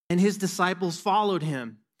and his disciples followed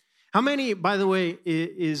him. How many, by the way,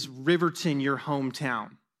 is Riverton your hometown?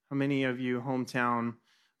 How many of you hometown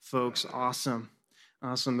folks? Awesome.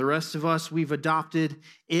 Awesome. The rest of us, we've adopted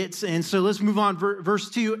it. And so let's move on. Verse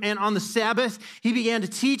 2, and on the Sabbath, he began to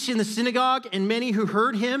teach in the synagogue, and many who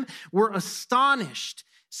heard him were astonished,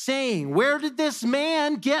 saying, where did this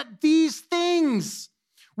man get these things?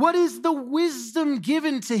 What is the wisdom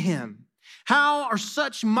given to him? How are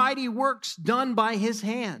such mighty works done by his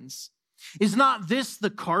hands? Is not this the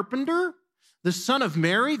carpenter, the son of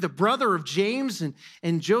Mary, the brother of James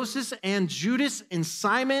and Joseph and Judas and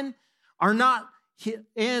Simon? Are not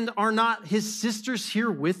his sisters here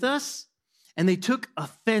with us? And they took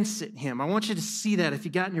offense at him. I want you to see that if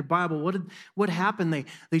you got in your Bible. What happened?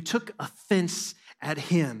 They took offense at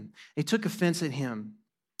him. They took offense at him.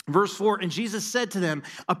 Verse 4, and Jesus said to them,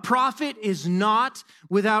 a prophet is not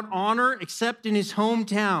without honor except in his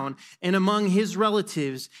hometown and among his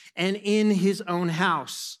relatives and in his own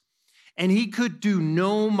house. And he could do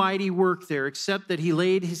no mighty work there except that he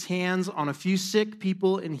laid his hands on a few sick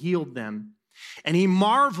people and healed them. And he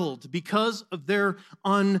marveled because of their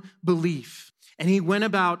unbelief. And he went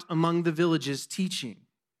about among the villages teaching.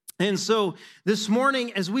 And so this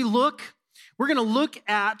morning, as we're going to look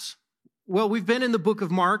at, well, we've been in the book of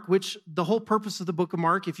Mark, which the whole purpose of the book of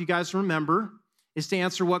Mark, if you guys remember, is to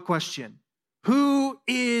answer what question? Who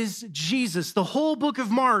is Jesus? The whole book of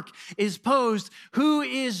Mark is posed, who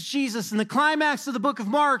is Jesus? And the climax of the book of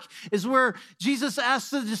Mark is where Jesus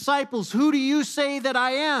asks the disciples, who do you say that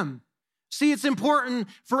I am? See, it's important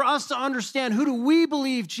for us to understand, who do we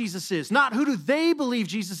believe Jesus is? Not who do they believe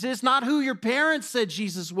Jesus is, not who your parents said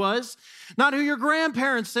Jesus was, not who your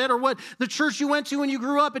grandparents said, or what the church you went to when you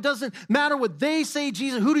grew up. It doesn't matter what they say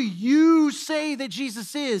Jesus. Who do you say that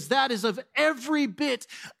Jesus is? That is of every bit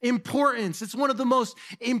importance. It's one of the most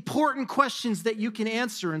important questions that you can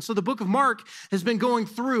answer. And so the book of Mark has been going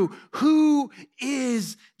through, who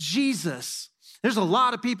is Jesus? There's a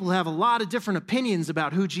lot of people who have a lot of different opinions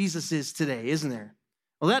about who Jesus is today, isn't there?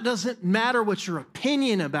 Well, that doesn't matter what your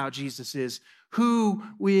opinion about Jesus is. Who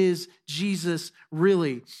is Jesus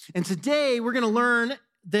really? And today we're going to learn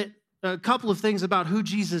that a couple of things about who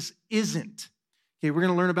Jesus isn't. Okay, we're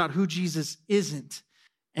going to learn about who Jesus isn't.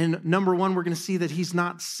 And number one, we're going to see that he's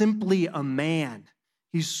not simply a man.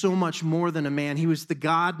 He's so much more than a man. He was the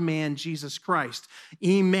God-man, Jesus Christ.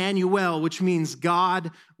 Emmanuel, which means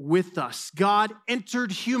God with us. God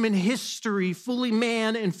entered human history, fully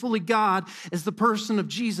man and fully God, as the person of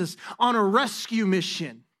Jesus on a rescue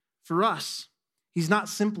mission for us. He's not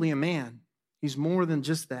simply a man. He's more than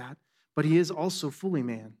just that, but he is also fully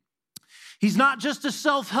man. He's not just a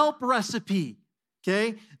self-help recipe,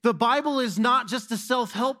 okay? The Bible is not just a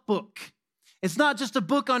self-help book. It's not just a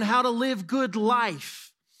book on how to live good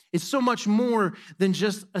life. It's so much more than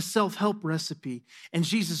just a self-help recipe. And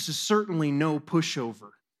Jesus is certainly no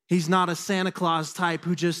pushover. He's not a Santa Claus type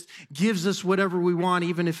who just gives us whatever we want,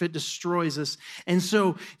 even if it destroys us. And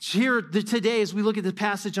so here today, as we look at the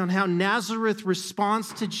passage on how Nazareth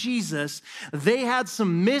responds to Jesus, they had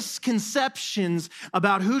some misconceptions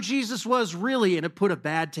about who Jesus was really, and it put a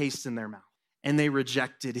bad taste in their mouth. And they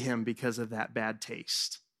rejected him because of that bad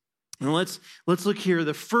taste. And let's look here.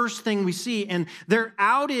 The first thing we see, and they're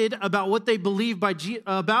outed about what they believe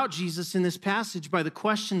about Jesus in this passage by the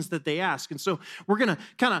questions that they ask. And so we're going to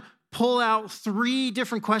kind of pull out 3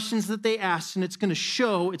 different questions that they asked, and it's going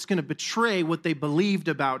to betray what they believed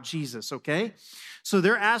about Jesus, okay? So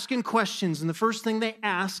they're asking questions, and the first thing they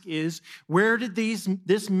ask is, where did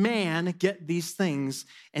this man get these things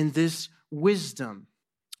and this wisdom?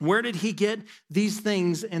 Where did he get these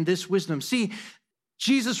things and this wisdom? See,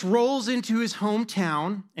 Jesus rolls into his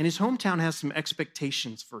hometown, and his hometown has some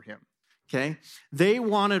expectations for him, okay? They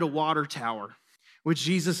wanted a water tower with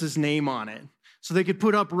Jesus' name on it so they could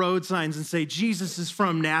put up road signs and say, Jesus is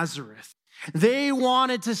from Nazareth. They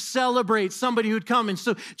wanted to celebrate somebody who'd come. And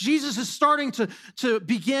so Jesus is starting to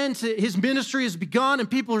begin his ministry has begun, and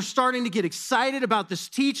people are starting to get excited about this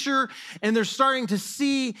teacher, and they're starting to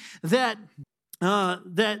see that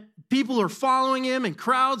people are following him and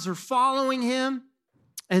crowds are following him.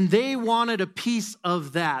 And they wanted a piece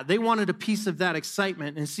of that. They wanted a piece of that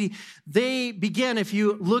excitement. And see, they began, if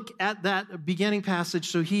you look at that beginning passage,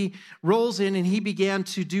 so he rolls in and he began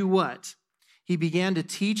to do what? He began to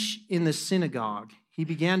teach in the synagogue. He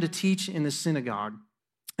began to teach in the synagogue.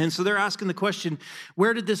 And so they're asking the question,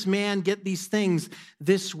 where did this man get these things,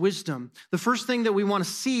 this wisdom? The first thing that we want to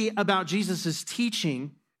see about Jesus'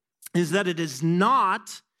 teaching is that it is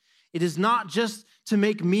not It is not just to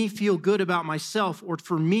make me feel good about myself or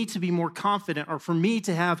for me to be more confident or for me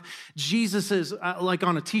to have Jesus as, like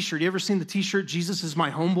on a t-shirt. You ever seen the t-shirt, Jesus is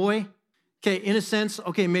my homeboy? Okay, in a sense,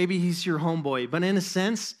 okay, maybe he's your homeboy, but in a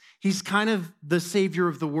sense, he's kind of the savior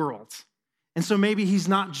of the world. And so maybe he's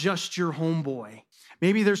not just your homeboy.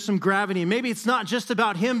 Maybe there's some gravity. Maybe it's not just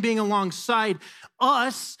about him being alongside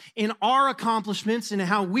us in our accomplishments and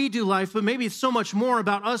how we do life, but maybe it's so much more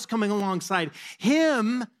about us coming alongside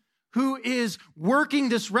him who is working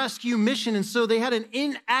this rescue mission. And so they had an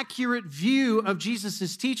inaccurate view of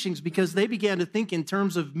Jesus' teachings because they began to think in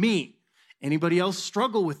terms of me. Anybody else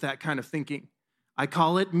struggle with that kind of thinking? I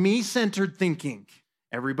call it me-centered thinking.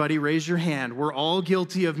 Everybody raise your hand. We're all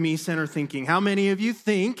guilty of me-centered thinking. How many of you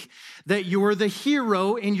think that you're the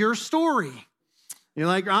hero in your story? You're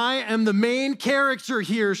like, I am the main character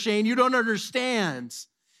here, Shane. You don't understand.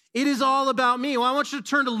 It is all about me. Well, I want you to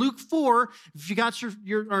turn to Luke 4. If you got Luke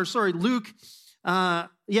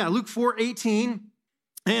 4:18.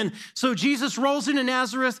 And so Jesus rolls into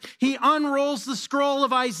Nazareth, he unrolls the scroll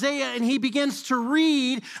of Isaiah, and he begins to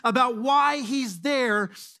read about why he's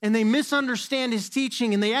there, and they misunderstand his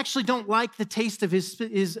teaching, and they actually don't like the taste of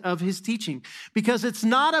his teaching, because it's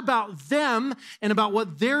not about them and about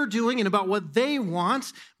what they're doing and about what they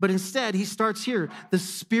want, but instead he starts here. The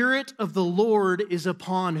Spirit of the Lord is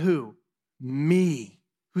upon who? Me.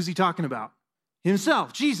 Who's he talking about?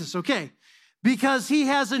 Himself, Jesus, okay. Because he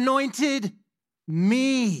has anointed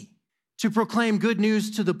me to proclaim good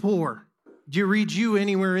news to the poor. Do you read you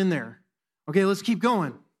anywhere in there? Okay, let's keep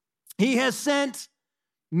going. He has sent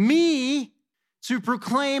me to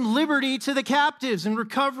proclaim liberty to the captives and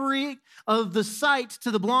recovery of the sight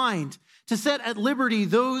to the blind, to set at liberty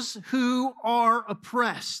those who are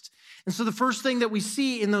oppressed. And so the first thing that we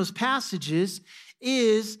see in those passages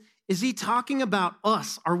is he talking about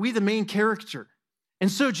us? Are we the main character?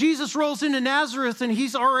 And so Jesus rolls into Nazareth and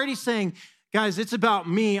he's already saying, guys, it's about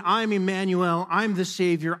me. I'm Emmanuel. I'm the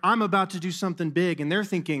Savior. I'm about to do something big. And they're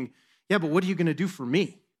thinking, yeah, but what are you going to do for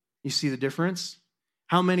me? You see the difference?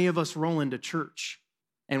 How many of us roll into church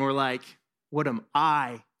and we're like, what am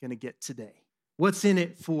I going to get today? What's in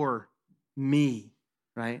it for me,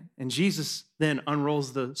 right? And Jesus then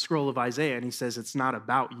unrolls the scroll of Isaiah and he says, it's not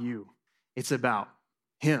about you. It's about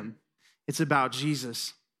him. It's about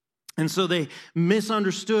Jesus. And so they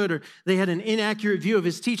misunderstood, or they had an inaccurate view of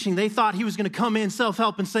his teaching. They thought he was going to come in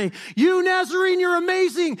self-help and say, you Nazarene, you're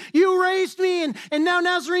amazing. You raised me. And now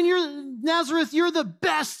Nazareth, you're the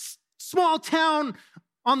best small town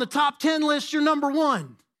on the top 10 list. You're number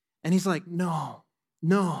one. And he's like, no,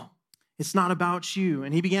 it's not about you.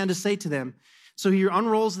 And he began to say to them, so he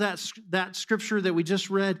unrolls that scripture that we just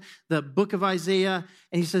read, the book of Isaiah,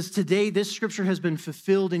 and he says, today this scripture has been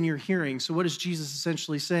fulfilled in your hearing. So what is Jesus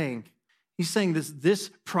essentially saying? He's saying this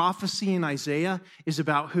prophecy in Isaiah is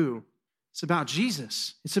about who? It's about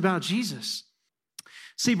Jesus. It's about Jesus.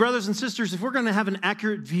 See, brothers and sisters, if we're going to have an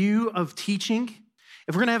accurate view of teaching,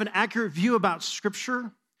 if we're going to have an accurate view about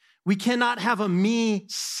scripture, we cannot have a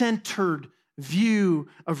me-centered view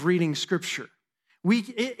of reading scripture.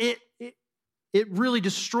 It really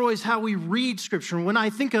destroys how we read scripture. When I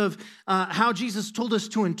think of how Jesus told us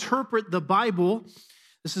to interpret the Bible,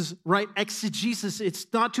 this is right exegesis. It's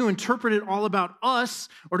not to interpret it all about us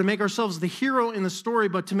or to make ourselves the hero in the story,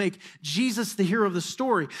 but to make Jesus the hero of the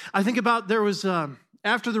story. I think about there was,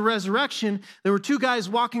 after the resurrection, there were two guys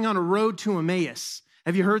walking on a road to Emmaus.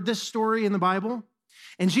 Have you heard this story in the Bible?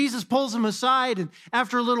 And Jesus pulls them aside, and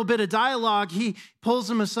after a little bit of dialogue, he pulls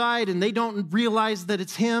them aside, and they don't realize that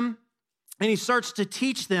it's him. And he starts to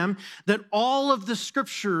teach them that all of the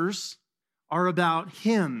scriptures are about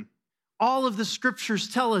him. All of the scriptures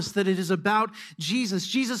tell us that it is about Jesus.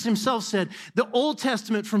 Jesus himself said, the Old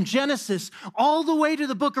Testament from Genesis all the way to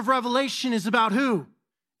the book of Revelation is about who?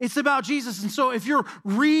 It's about Jesus. And so if you're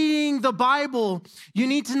reading the Bible, you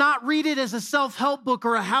need to not read it as a self-help book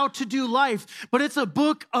or a how-to-do life, but it's a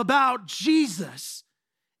book about Jesus.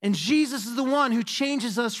 And Jesus is the one who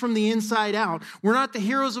changes us from the inside out. We're not the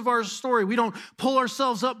heroes of our story. We don't pull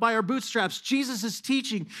ourselves up by our bootstraps. Jesus'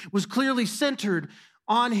 teaching was clearly centered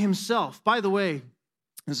on himself. By the way,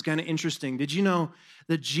 this is kind of interesting. Did you know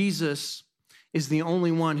that Jesus is the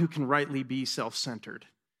only one who can rightly be self-centered?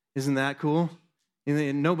 Isn't that cool?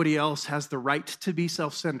 And nobody else has the right to be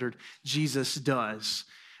self-centered. Jesus does.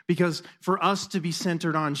 Because for us to be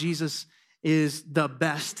centered on Jesus is the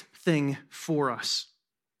best thing for us.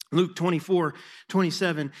 Luke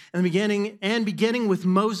 24:27, beginning with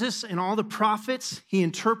Moses and all the prophets, he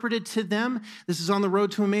interpreted to them, this is on the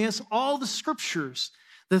road to Emmaus, all the scriptures,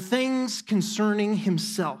 the things concerning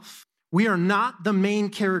himself. We are not the main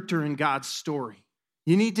character in God's story.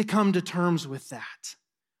 You need to come to terms with that.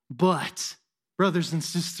 But, brothers and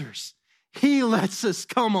sisters, he lets us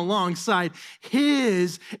come alongside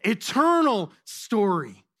his eternal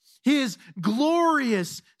story, his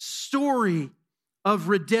glorious story of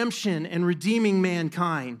redemption and redeeming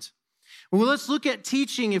mankind. Well, let's look at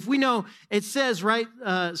teaching. If we know, it says, right,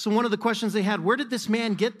 so one of the questions they had, where did this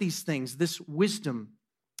man get these things, this wisdom?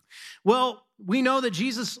 Well, we know that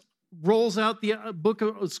Jesus rolls out the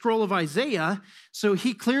scroll of Isaiah, so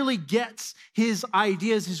he clearly gets his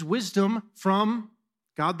ideas, his wisdom from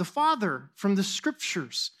God the Father, from the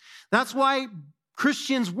scriptures. That's why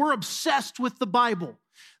Christians, we're obsessed with the Bible.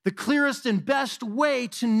 The clearest and best way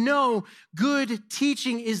to know good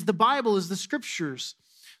teaching is the Bible, is the scriptures.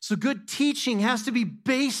 So good teaching has to be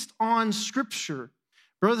based on scripture.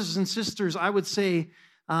 Brothers and sisters, I would say,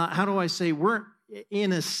 we're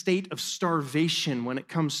in a state of starvation when it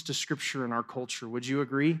comes to scripture in our culture. Would you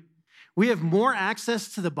agree? We have more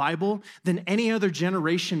access to the Bible than any other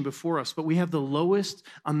generation before us, but we have the lowest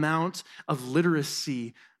amount of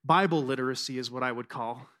literacy, Bible literacy is what I would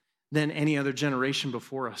call, than any other generation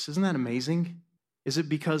before us. Isn't that amazing? Is it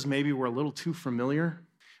because maybe we're a little too familiar?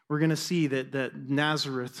 We're going to see that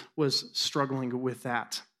Nazareth was struggling with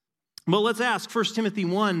that. But let's ask 1 Timothy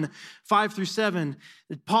 1, 5 through 7.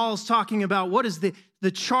 Paul's talking about what is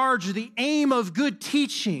the charge, the aim of good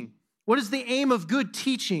teaching. What is the aim of good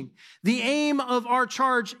teaching? The aim of our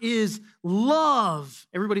charge is love.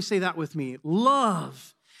 Everybody say that with me.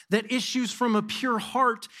 Love that issues from a pure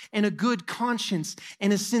heart and a good conscience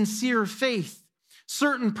and a sincere faith.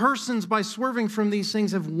 Certain persons, by swerving from these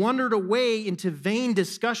things, have wandered away into vain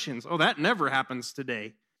discussions. Oh, that never happens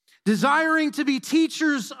today. Desiring to be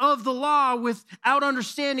teachers of the law without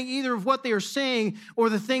understanding either of what they are saying or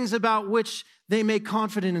the things about which they make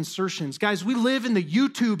confident assertions. Guys, we live in the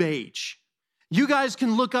YouTube age. You guys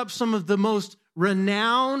can look up some of the most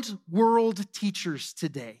renowned world teachers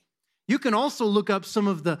today. You can also look up some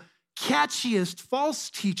of the catchiest false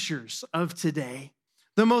teachers of today,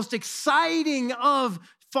 the most exciting of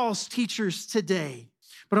false teachers today.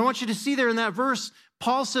 But I want you to see there in that verse,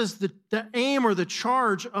 Paul says that the aim or the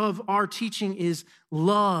charge of our teaching is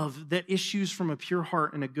love that issues from a pure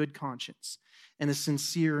heart and a good conscience and a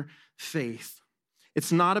sincere faith.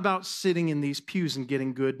 It's not about sitting in these pews and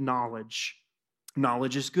getting good knowledge.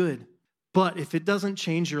 Knowledge is good. But if it doesn't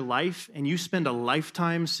change your life and you spend a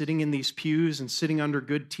lifetime sitting in these pews and sitting under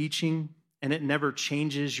good teaching and it never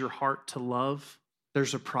changes your heart to love,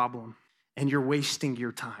 there's a problem and you're wasting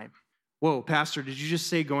your time. Whoa, Pastor, did you just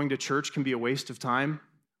say going to church can be a waste of time?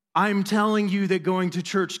 I'm telling you that going to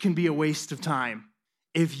church can be a waste of time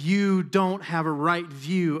if you don't have a right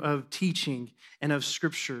view of teaching and of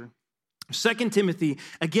Scripture. 2 Timothy,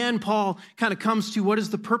 again, Paul kind of comes to what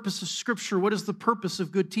is the purpose of Scripture? What is the purpose of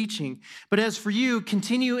good teaching? But as for you,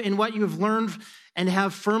 continue in what you have learned and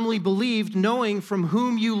have firmly believed, knowing from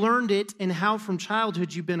whom you learned it and how from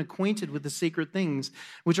childhood you've been acquainted with the sacred things,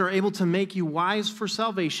 which are able to make you wise for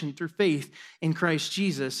salvation through faith in Christ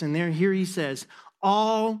Jesus. And here he says,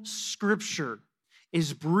 all Scripture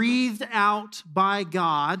is breathed out by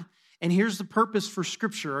God. And here's the purpose for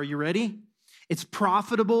Scripture. Are you ready? It's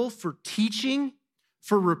profitable for teaching,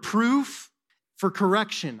 for reproof, for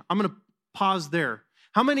correction. I'm going to pause there.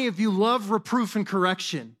 How many of you love reproof and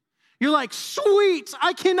correction? You're like, sweet,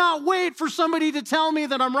 I cannot wait for somebody to tell me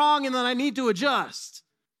that I'm wrong and that I need to adjust.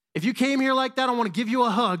 If you came here like that, I want to give you a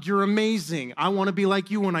hug. You're amazing. I want to be like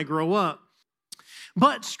you when I grow up.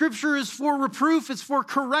 But Scripture is for reproof, it's for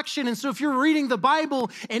correction. And so if you're reading the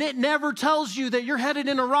Bible and it never tells you that you're headed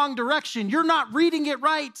in a wrong direction, you're not reading it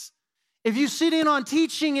right. If you sit in on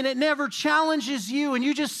teaching and it never challenges you and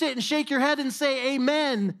you just sit and shake your head and say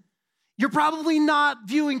amen, you're probably not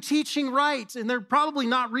viewing teaching right, and they're probably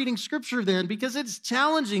not reading Scripture then because it's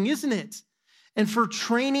challenging, isn't it? And for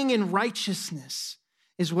training in righteousness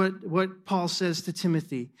is what Paul says to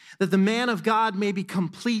Timothy, that the man of God may be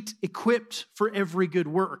complete, equipped for every good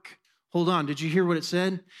work. Hold on, did you hear what it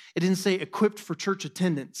said? It didn't say equipped for church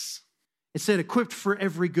attendance. It said equipped for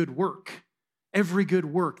every good work. Every good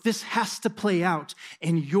work. This has to play out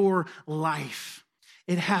in your life.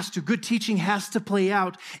 It has to. Good teaching has to play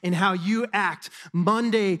out in how you act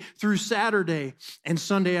Monday through Saturday and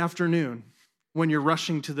Sunday afternoon when you're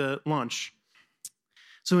rushing to the lunch.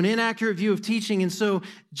 So an inaccurate view of teaching. And so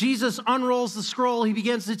Jesus unrolls the scroll. He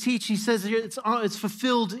begins to teach. He says it's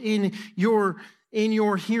fulfilled in your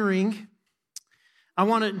hearing. I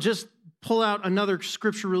want to just pull out another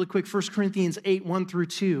scripture really quick. 1 Corinthians 8, 1 through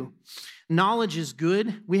 2. Knowledge is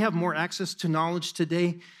good. We have more access to knowledge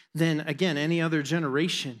today than, again, any other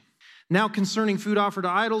generation. Now, concerning food offered to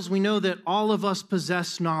idols, we know that all of us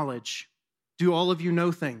possess knowledge. Do all of you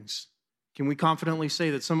know things? Can we confidently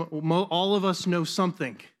say that all of us know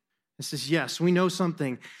something? It says, yes, we know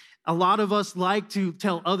something. A lot of us like to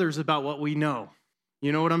tell others about what we know.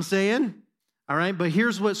 You know what I'm saying? All right, but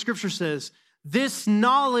here's what Scripture says. This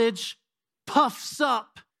knowledge puffs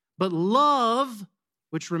up, but love,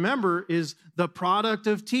 which remember is the product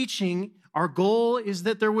of teaching, our goal is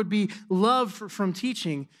that there would be love from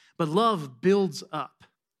teaching, but love builds up.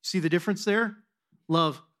 See the difference there?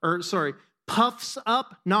 Puffs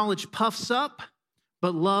up, knowledge puffs up,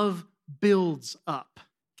 but love builds up,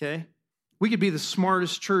 okay? We could be the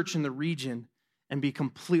smartest church in the region and be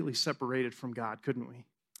completely separated from God, couldn't we?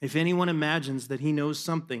 If anyone imagines that he knows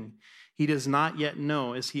something he does not yet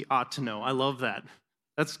know as he ought to know. I love that.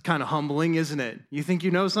 That's kind of humbling, isn't it? You think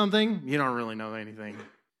you know something? You don't really know anything.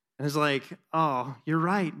 And it's like, oh, you're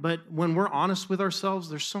right. But when we're honest with ourselves,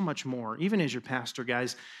 there's so much more. Even as your pastor,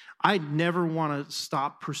 guys, I never want to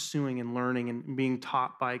stop pursuing and learning and being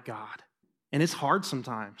taught by God. And it's hard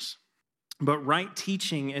sometimes. But right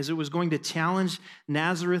teaching, as it was going to challenge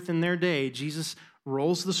Nazareth in their day, Jesus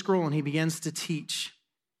rolls the scroll and he begins to teach.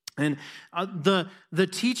 And the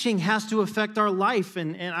teaching has to affect our life.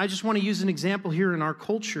 And I just want to use an example here in our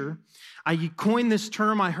culture. I coined this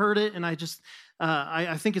term, I heard it, and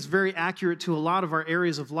I think it's very accurate to a lot of our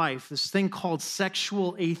areas of life, this thing called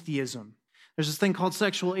sexual atheism. There's this thing called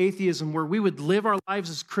sexual atheism where we would live our lives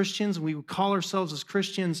as Christians, and we would call ourselves as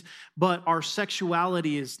Christians, but our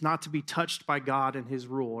sexuality is not to be touched by God and his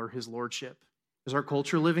rule or his lordship. Is our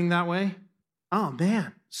culture living that way? Oh,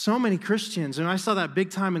 man, so many Christians, and I saw that big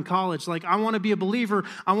time in college. Like, I want to be a believer.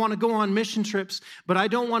 I want to go on mission trips, but I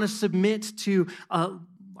don't want to submit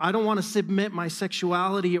my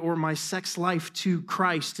sexuality or my sex life to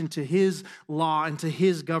Christ and to his law and to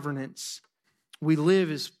his governance. We live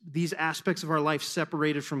as these aspects of our life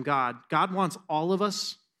separated from God. God wants all of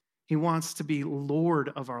us. He wants to be Lord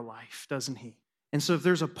of our life, doesn't he? And so if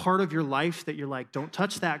there's a part of your life that you're like, don't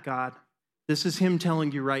touch that, God, this is him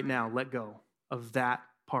telling you right now, let go of that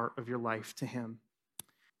part of your life to him.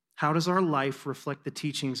 How does our life reflect the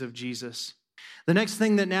teachings of Jesus? The next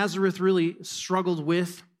thing that Nazareth really struggled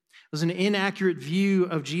with was an inaccurate view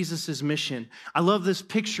of Jesus' mission. I love this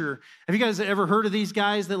picture. Have you guys ever heard of these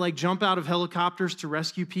guys that like jump out of helicopters to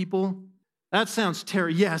rescue people? That sounds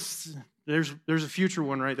terrible. Yes, there's a future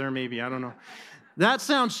one right there maybe. I don't know. That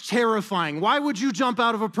sounds terrifying. Why would you jump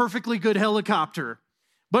out of a perfectly good helicopter?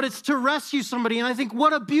 But it's to rescue somebody. And I think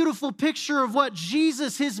what a beautiful picture of what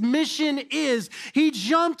Jesus, his mission is. He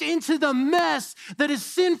jumped into the mess that is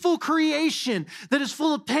sinful creation, that is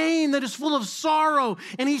full of pain, that is full of sorrow.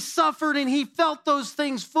 And he suffered and he felt those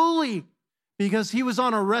things fully because he was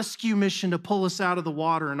on a rescue mission to pull us out of the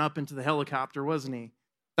water and up into the helicopter, wasn't he?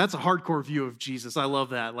 That's a hardcore view of Jesus. I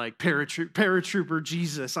love that, like paratrooper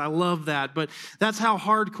Jesus. I love that. But that's how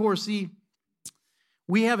hardcore, see,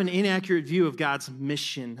 we have an inaccurate view of God's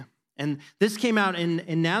mission. And this came out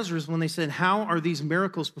in Nazareth when they said, how are these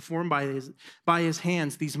miracles performed by his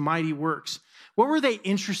hands, these mighty works? What were they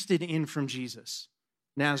interested in from Jesus?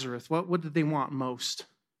 Nazareth, what did they want most?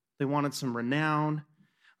 They wanted some renown.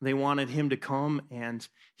 They wanted him to come and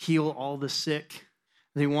heal all the sick.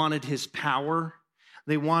 They wanted his power.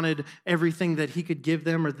 They wanted everything that he could give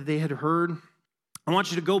them or that they had heard. I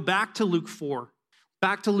want you to go back to Luke 4.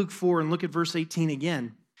 Back to Luke 4 and look at verse 18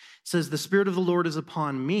 again. It says, the Spirit of the Lord is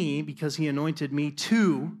upon me because he anointed me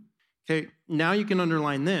to, okay, now you can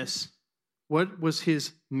underline this. What was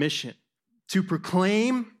his mission? To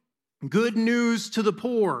proclaim good news to the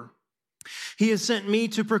poor. He has sent me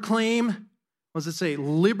to proclaim, what does it say?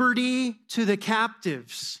 Liberty to the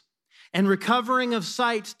captives and recovering of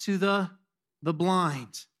sight to the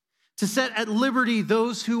blind. To set at liberty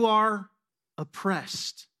those who are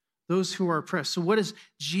oppressed. Those who are oppressed. So what is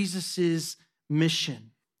Jesus'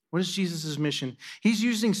 mission? What is Jesus' mission? He's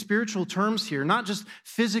using spiritual terms here, not just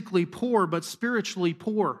physically poor, but spiritually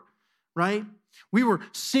poor, right? We were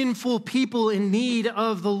sinful people in need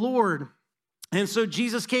of the Lord. And so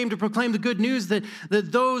Jesus came to proclaim the good news that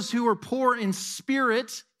those who are poor in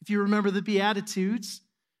spirit, if you remember the Beatitudes,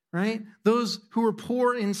 right? Those who are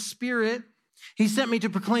poor in spirit, he sent me to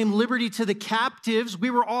proclaim liberty to the captives. We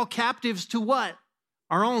were all captives to what?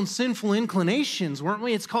 Our own sinful inclinations, weren't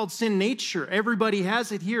we? It's called sin nature. Everybody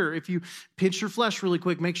has it here. If you pinch your flesh really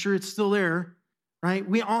quick, make sure it's still there, right?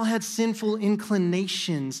 We all had sinful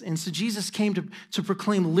inclinations. And so Jesus came to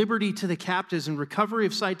proclaim liberty to the captives and recovery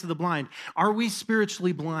of sight to the blind. Are we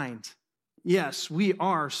spiritually blind? Yes, we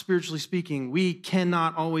are, spiritually speaking. We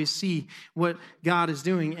cannot always see what God is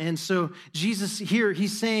doing. And so Jesus here,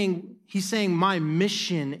 he's saying, my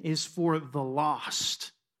mission is for the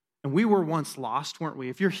lost. And we were once lost, weren't we?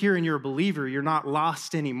 If you're here and you're a believer, you're not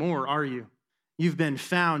lost anymore, are you? You've been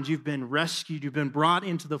found, you've been rescued, you've been brought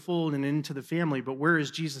into the fold and into the family. But where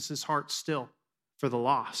is Jesus' heart still? For the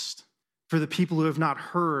lost, for the people who have not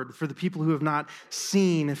heard, for the people who have not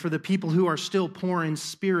seen, and for the people who are still poor in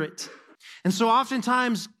spirit. And so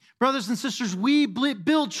oftentimes, brothers and sisters, we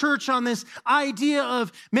build church on this idea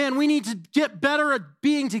of, man, we need to get better at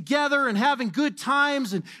being together and having good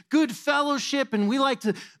times and good fellowship, and we like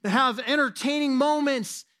to have entertaining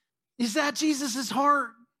moments. Is that Jesus'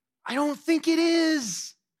 heart? I don't think it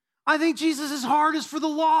is. I think Jesus' heart is for the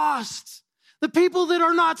lost. The people that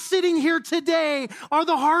are not sitting here today are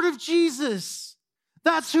the heart of Jesus.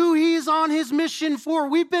 That's who he is on his mission for.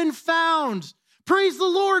 We've been found. Praise the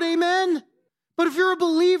Lord, amen. But if you're a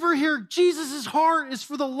believer here, Jesus' heart is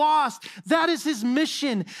for the lost. That is his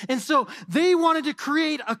mission. And so they wanted to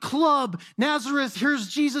create a club. Nazareth, here's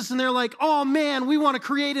Jesus, and they're like, oh man, we want to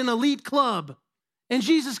create an elite club. And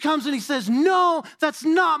Jesus comes and he says, no, that's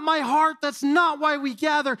not my heart. That's not why we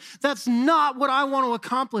gather. That's not what I want to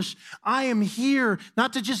accomplish. I am here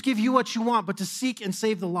not to just give you what you want, but to seek and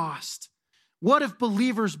save the lost. What if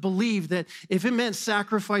believers believed that if it meant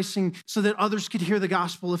sacrificing so that others could hear the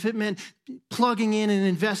gospel, if it meant plugging in and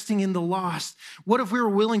investing in the lost, what if we were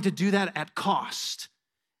willing to do that at cost,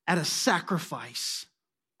 at a sacrifice?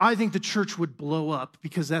 I think the church would blow up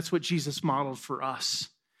because that's what Jesus modeled for us.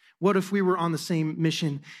 What if we were on the same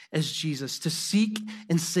mission as Jesus, to seek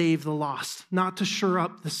and save the lost, not to shore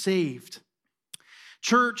up the saved?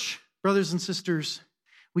 Church, brothers and sisters,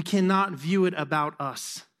 we cannot view it about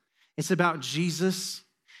us. It's about Jesus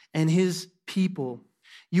and his people.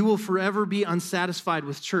 You will forever be unsatisfied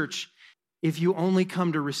with church if you only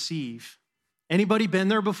come to receive. Anybody been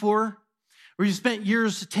there before? Where you spent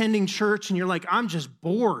years attending church and you're like, I'm just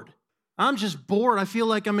bored. I'm just bored. I feel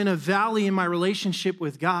like I'm in a valley in my relationship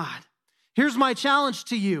with God. Here's my challenge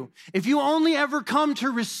to you. If you only ever come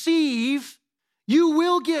to receive, you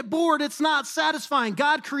will get bored. It's not satisfying.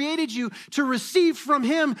 God created you to receive from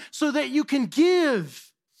him so that you can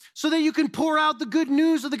give, so that you can pour out the good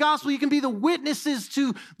news of the gospel. You can be the witnesses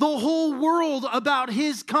to the whole world about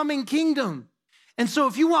his coming kingdom. And so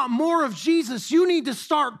if you want more of Jesus, you need to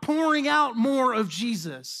start pouring out more of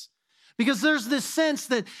Jesus. Because there's this sense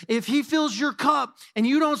that if he fills your cup and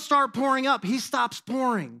you don't start pouring up, he stops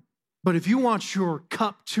pouring. But if you want your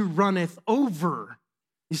cup to runneth over,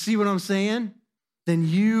 you see what I'm saying? Then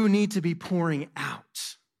you need to be pouring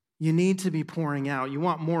out. You need to be pouring out. You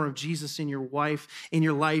want more of Jesus in your life, and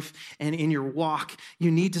in your walk.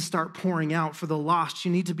 You need to start pouring out for the lost.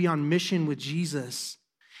 You need to be on mission with Jesus.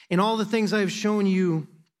 In all the things I've shown you,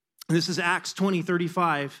 this is Acts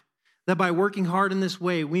 20:35, that by working hard in this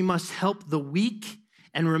way, we must help the weak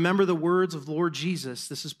and remember the words of Lord Jesus.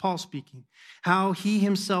 This is Paul speaking. How he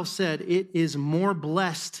himself said, it is more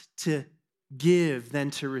blessed to give than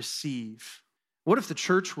to receive. What if the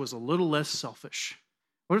church was a little less selfish?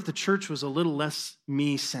 What if the church was a little less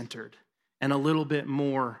me-centered and a little bit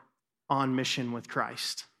more on mission with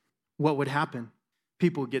Christ? What would happen?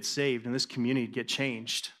 People would get saved and this community would get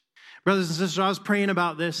changed. Brothers and sisters, I was praying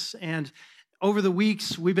about this, and over the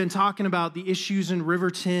weeks, we've been talking about the issues in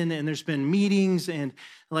Riverton, and there's been meetings and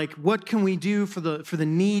like, what can we do for the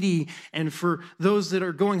needy and for those that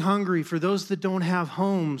are going hungry, for those that don't have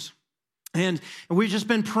homes? And we've just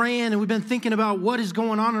been praying, and we've been thinking about what is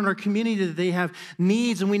going on in our community, that they have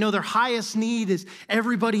needs, and we know their highest need is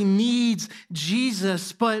everybody needs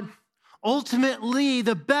Jesus. But ultimately,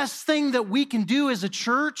 the best thing that we can do as a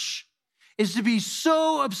church is to be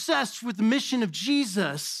so obsessed with the mission of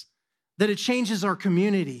Jesus that it changes our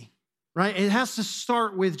community, right? It has to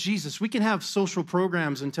start with Jesus. We can have social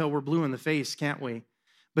programs until we're blue in the face, can't we?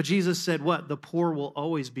 But Jesus said what? The poor will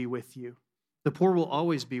always be with you. The poor will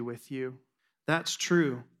always be with you. That's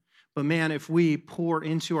true. But man, if we pour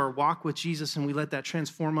into our walk with Jesus and we let that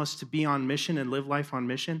transform us to be on mission and live life on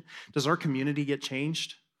mission, does our community get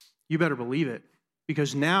changed? You better believe it.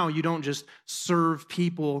 Because now you don't just serve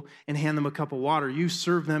people and hand them a cup of water. You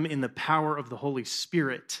serve them in the power of the Holy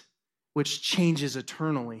Spirit, which changes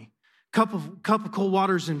eternally. Cup of cold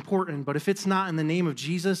water is important, but if it's not in the name of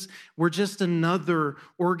Jesus, we're just another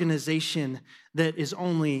organization that is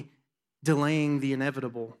only delaying the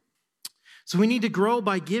inevitable. So we need to grow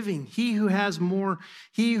by giving. He who has more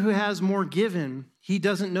given, he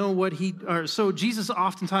doesn't know what so Jesus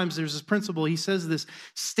oftentimes, there's this principle, he says this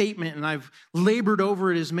statement, and I've labored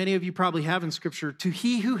over it as many of you probably have in Scripture. To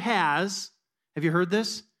he who has, have you heard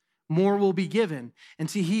this? More will be given. And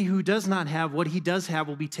to he who does not have, what he does have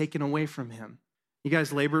will be taken away from him. You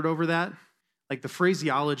guys labored over that? Like the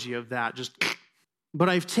phraseology of that, just. But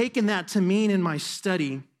I've taken that to mean in my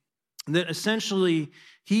study that essentially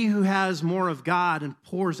he who has more of God and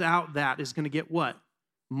pours out that is going to get what?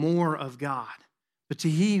 More of God. But to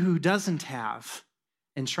he who doesn't have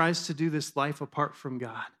and tries to do this life apart from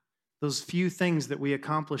God, those few things that we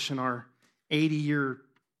accomplish in our 80-year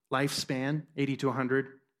lifespan, 80 to 100,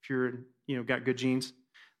 if you're, got good genes,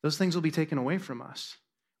 those things will be taken away from us.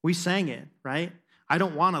 We sang it, right? I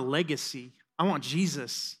don't want a legacy. I want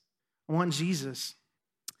Jesus. I want Jesus.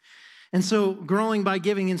 And so growing by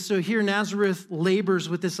giving. And so here Nazareth labors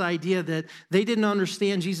with this idea that they didn't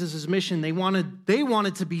understand Jesus' mission. They wanted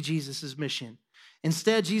to be Jesus' mission.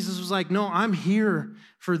 Instead, Jesus was like, no, I'm here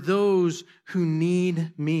for those who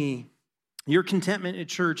need me. Your contentment at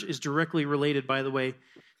church is directly related, by the way,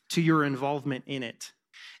 to your involvement in it.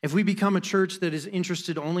 If we become a church that is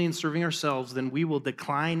interested only in serving ourselves, then we will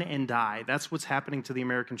decline and die. That's what's happening to the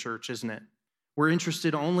American church, isn't it? We're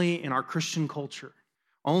interested only in our Christian culture,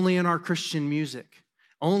 only in our Christian music,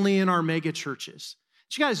 only in our mega churches.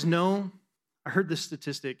 Did you guys know, I heard this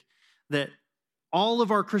statistic, that all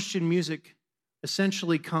of our Christian music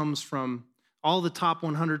essentially comes from, all the top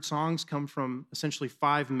 100 songs come from essentially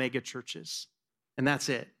 5 mega churches. And that's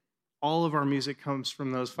it. All of our music comes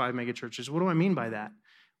from those 5 mega churches. What do I mean by that?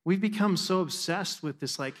 We've become so obsessed with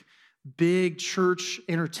this big church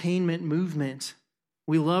entertainment movement.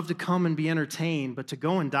 We love to come and be entertained, but to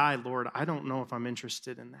go and die, Lord, I don't know if I'm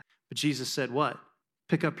interested in that. But Jesus said what?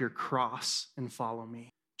 Pick up your cross and follow me.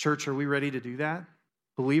 Church, are we ready to do that?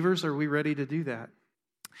 Believers, are we ready to do that?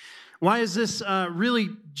 Why is this really,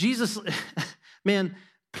 Jesus, man,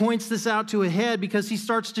 points this out to a head because he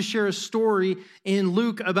starts to share a story in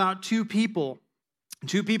Luke about 2 people.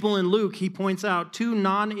 2 people in Luke, he points out 2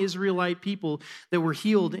 non-Israelite people that were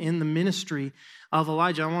healed in the ministry of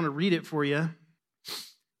Elijah. I want to read it for you.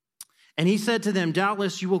 And he said to them,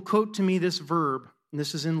 doubtless you will quote to me this verb, and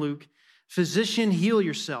this is in Luke, physician, heal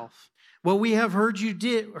yourself. What we have heard you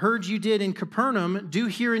did in Capernaum, do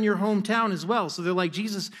here in your hometown as well. So they're like,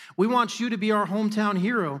 Jesus, we want you to be our hometown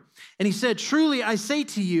hero. And he said, truly, I say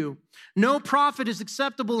to you, no prophet is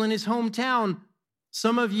acceptable in his hometown.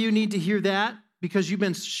 Some of you need to hear that because you've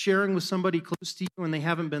been sharing with somebody close to you and they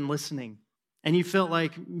haven't been listening. And you felt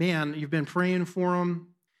like, man, you've been praying for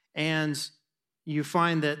them and you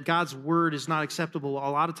find that God's word is not acceptable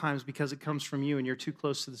a lot of times because it comes from you and you're too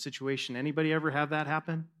close to the situation. Anybody ever have that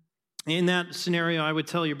happen? In that scenario, I would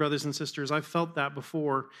tell you, brothers and sisters, I've felt that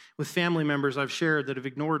before with family members I've shared that have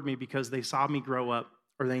ignored me because they saw me grow up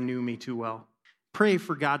or they knew me too well. Pray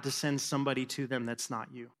for God to send somebody to them that's not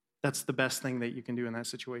you. That's the best thing that you can do in that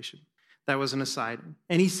situation. That was an aside.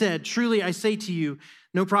 And he said, truly, I say to you,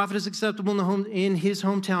 no prophet is acceptable in his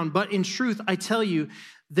hometown. But in truth, I tell you,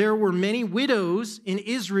 there were many widows in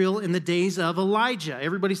Israel in the days of Elijah.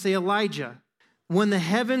 Everybody say Elijah. When the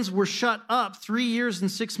heavens were shut up 3 years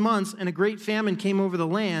and 6 months, and a great famine came over the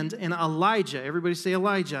land, and Elijah, everybody say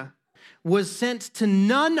Elijah, was sent to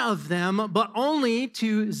none of them, but only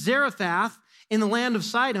to Zarephath in the land of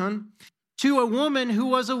Sidon, to a woman who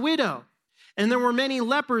was a widow. And there were many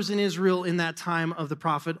lepers in Israel in that time of the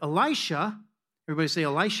prophet Elisha. Everybody say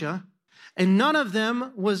Elisha. And none of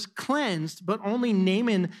them was cleansed, but only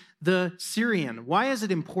Naaman the Syrian. Why is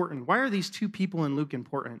it important? Why are these 2 people in Luke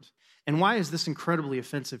important? And why is this incredibly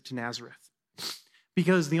offensive to Nazareth?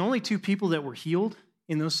 Because the only 2 people that were healed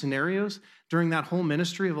in those scenarios during that whole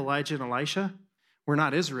ministry of Elijah and Elisha were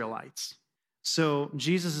not Israelites. So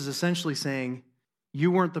Jesus is essentially saying, you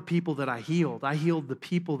weren't the people that I healed. I healed the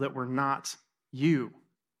people that were not you.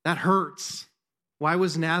 That hurts. Why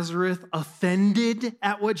was Nazareth offended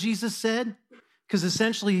at what Jesus said? Because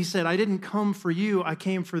essentially he said, I didn't come for you. I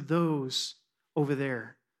came for those over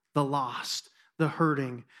there, the lost, the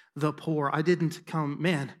hurting, the poor. I didn't come.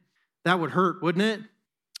 Man, that would hurt, wouldn't it?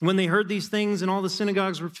 When they heard these things and all the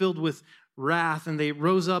synagogues were filled with wrath and they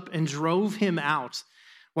rose up and drove him out.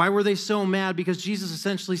 Why were they so mad? Because Jesus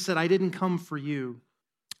essentially said, I didn't come for you.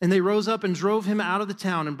 And they rose up and drove him out of the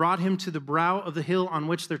town and brought him to the brow of the hill on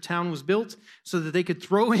which their town was built so that they could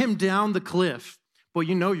throw him down the cliff. Well,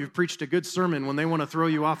 you know you've preached a good sermon when they want to throw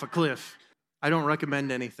you off a cliff. I don't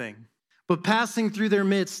recommend anything. But passing through their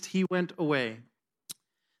midst, he went away.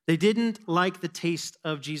 They didn't like the taste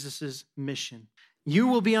of Jesus' mission. You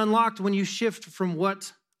will be unlocked when you shift from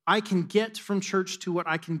what I can get from church to what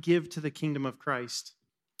I can give to the kingdom of Christ.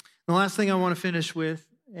 The last thing I want to finish with,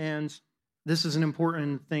 and this is an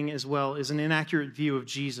important thing as well, is an inaccurate view of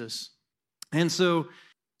Jesus. And so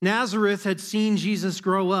Nazareth had seen Jesus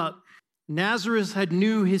grow up. Nazareth had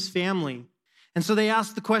knew his family. And so they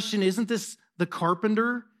asked the question, isn't this the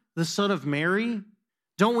carpenter, the son of Mary?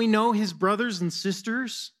 Don't we know his brothers and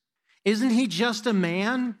sisters? Isn't he just a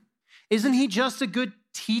man? Isn't he just a good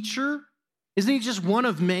teacher? Isn't he just one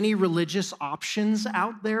of many religious options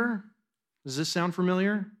out there? Does this sound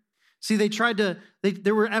familiar? See,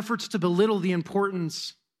 there were efforts to belittle the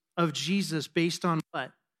importance of Jesus based on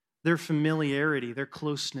what? Their familiarity, their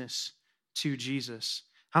closeness to Jesus.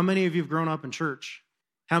 How many of you have grown up in church?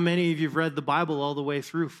 How many of you have read the Bible all the way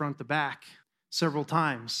through, front to back, several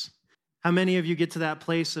times? How many of you get to that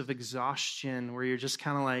place of exhaustion where you're just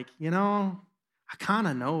kind of like, I kind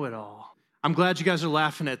of know it all? I'm glad you guys are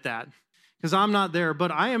laughing at that because I'm not there,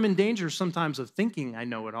 but I am in danger sometimes of thinking I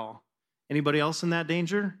know it all. Anybody else in that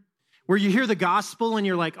danger? Where you hear the gospel and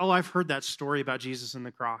you're like, oh, I've heard that story about Jesus and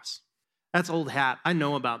the cross. That's old hat. I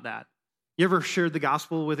know about that. You ever shared the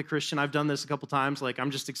gospel with a Christian? I've done this a couple times. Like, I'm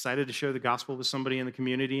just excited to share the gospel with somebody in the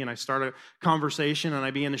community, and I start a conversation, and I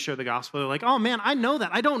begin to share the gospel. They're like, oh, man, I know that.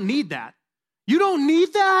 I don't need that. You don't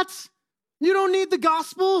need that? You don't need the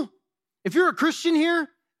gospel? If you're a Christian here,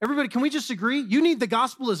 everybody, can we just agree? You need the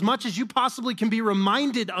gospel as much as you possibly can be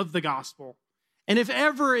reminded of the gospel. And if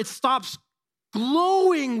ever it stops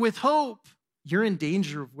glowing with hope, you're in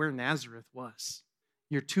danger of where Nazareth was.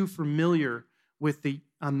 You're too familiar with the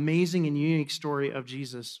amazing and unique story of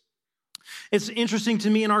Jesus. It's interesting to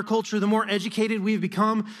me in our culture, the more educated we've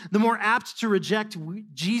become, the more apt to reject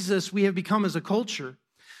Jesus we have become as a culture.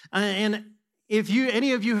 And if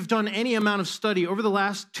any of you have done any amount of study over the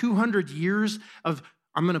last 200 years of,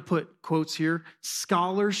 I'm going to put quotes here,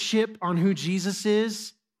 scholarship on who Jesus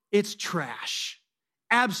is, it's trash.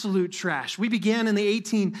 Absolute trash. We began in the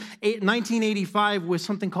 1985 with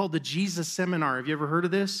something called the Jesus Seminar. Have you ever heard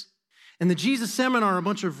of this? In the Jesus Seminar, a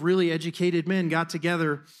bunch of really educated men got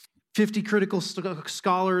together, 50 critical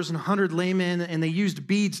scholars and 100 laymen, and they used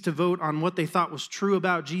beads to vote on what they thought was true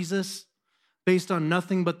about Jesus based on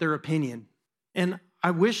nothing but their opinion. And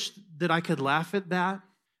I wish that I could laugh at that,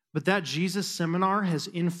 but that Jesus Seminar has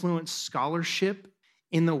influenced scholarship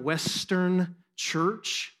in the Western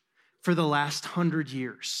church for the last 100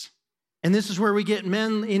 years. And this is where we get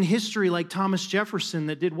men in history like Thomas Jefferson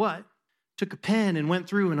that did what? Took a pen and went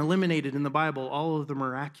through and eliminated in the Bible all of the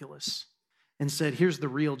miraculous and said, here's the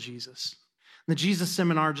real Jesus. And the Jesus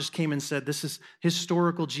Seminar just came and said, this is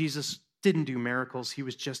historical Jesus, didn't do miracles. He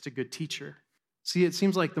was just a good teacher. See, it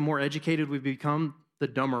seems like the more educated we've become, the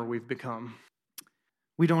dumber we've become.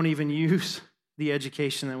 We don't even use the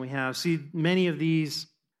education that we have. See, many of these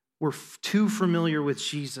were too familiar with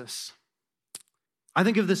Jesus. I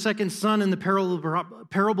think of the second son in the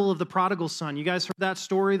parable of the prodigal son. You guys heard that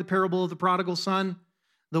story, the parable of the prodigal son?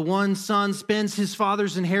 The one son spends his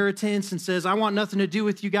father's inheritance and says, I want nothing to do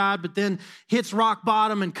with you, God, but then hits rock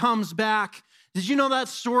bottom and comes back. Did you know that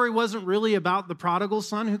story wasn't really about the prodigal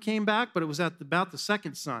son who came back, but it was about the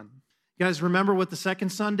second son? You guys remember what the second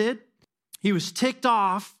son did? He was ticked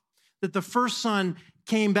off that the first son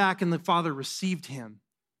came back and the father received him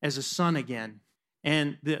as a son again.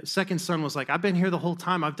 And the second son was like, I've been here the whole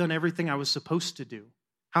time. I've done everything I was supposed to do.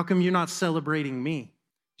 How come you're not celebrating me? Do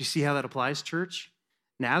you see how that applies, church?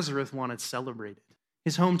 Nazareth wanted celebrated.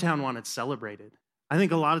 His hometown wanted celebrated. I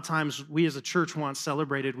think a lot of times we as a church want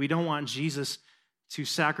celebrated. We don't want Jesus to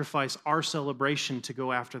sacrifice our celebration to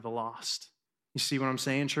go after the lost. You see what I'm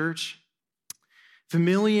saying, church?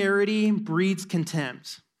 Familiarity breeds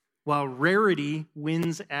contempt, while rarity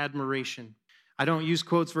wins admiration. I don't use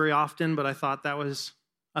quotes very often, but I thought that was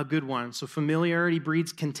a good one. So familiarity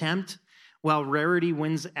breeds contempt, while rarity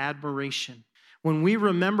wins admiration. When we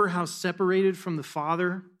remember how separated from the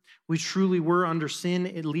Father we truly were under sin,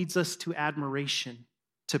 it leads us to admiration,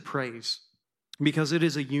 to praise, because it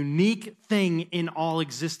is a unique thing in all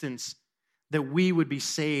existence that we would be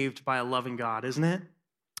saved by a loving God, isn't it?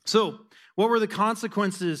 So, what were the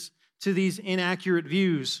consequences to these inaccurate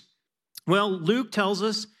views? Well, Luke tells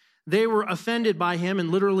us they were offended by him and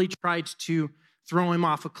literally tried to throw him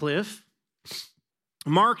off a cliff.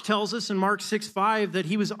 Mark tells us in Mark 6:5 that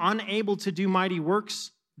he was unable to do mighty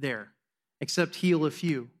works there, except heal a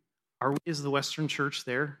few. Are we as the Western church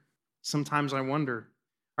there? Sometimes I wonder,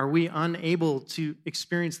 are we unable to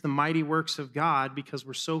experience the mighty works of God because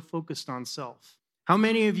we're so focused on self? How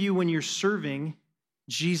many of you, when you're serving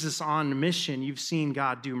Jesus on mission, you've seen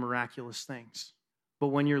God do miraculous things? But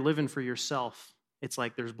when you're living for yourself, it's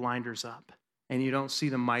like there's blinders up and you don't see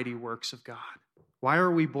the mighty works of God. Why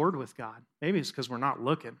are we bored with God? Maybe it's because we're not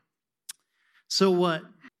looking. So what?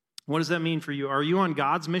 What does that mean for you? Are you on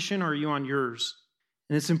God's mission or are you on yours?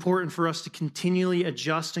 And it's important for us to continually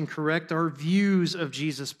adjust and correct our views of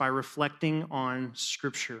Jesus by reflecting on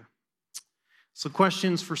Scripture. So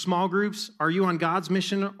questions for small groups. Are you on God's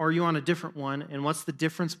mission or are you on a different one? And what's the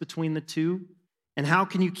difference between the two? And how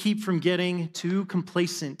can you keep from getting too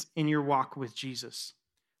complacent in your walk with Jesus?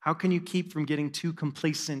 How can you keep from getting too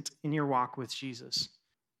complacent in your walk with Jesus?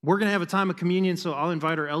 We're going to have a time of communion, so I'll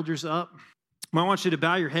invite our elders up. I want you to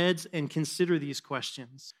bow your heads and consider these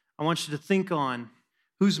questions. I want you to think on,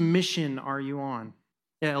 whose mission are you on?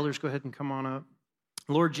 Yeah, elders, go ahead and come on up.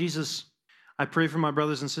 Lord Jesus, I pray for my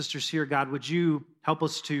brothers and sisters here. God, would you help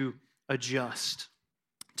us to adjust,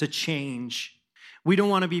 to change? We don't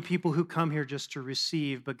want to be people who come here just to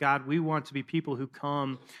receive, but God, we want to be people who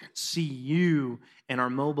come, see you, and are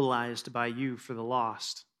mobilized by you for the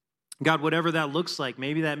lost. God, whatever that looks like,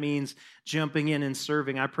 maybe that means jumping in and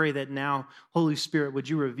serving. I pray that now, Holy Spirit, would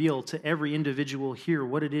you reveal to every individual here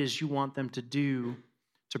what it is you want them to do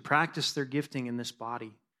to practice their gifting in this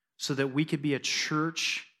body so that we could be a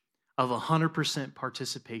church of 100%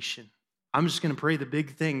 participation. I'm just going to pray the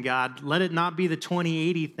big thing, God. Let it not be the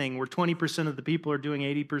 20-80 thing where 20% of the people are doing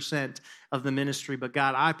 80% of the ministry. But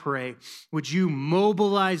God, I pray, would you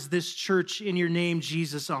mobilize this church in your name,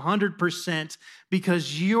 Jesus, 100%,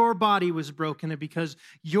 because your body was broken and because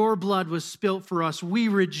your blood was spilt for us. We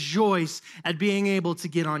rejoice at being able to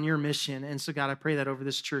get on your mission. And so, God, I pray that over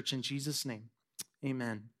this church in Jesus' name.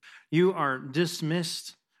 Amen. You are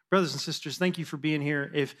dismissed. Brothers and sisters, thank you for being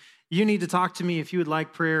here. If you need to talk to me, if you would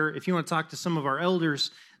like prayer, if you want to talk to some of our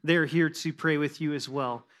elders, they're here to pray with you as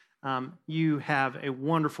well. You have a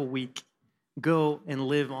wonderful week. Go and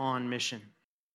live on mission.